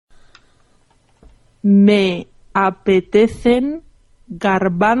Me apetecen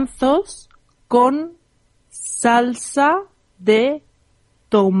garbanzos con salsa de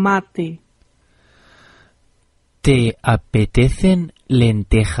tomate. ¿Te apetecen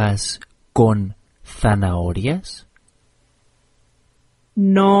lentejas con zanahorias?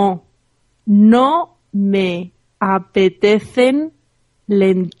 No, no me apetecen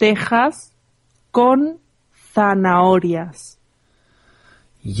lentejas con zanahorias.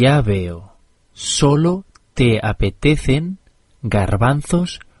 Ya veo, solo te apetecen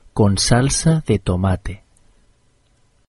garbanzos con salsa de tomate.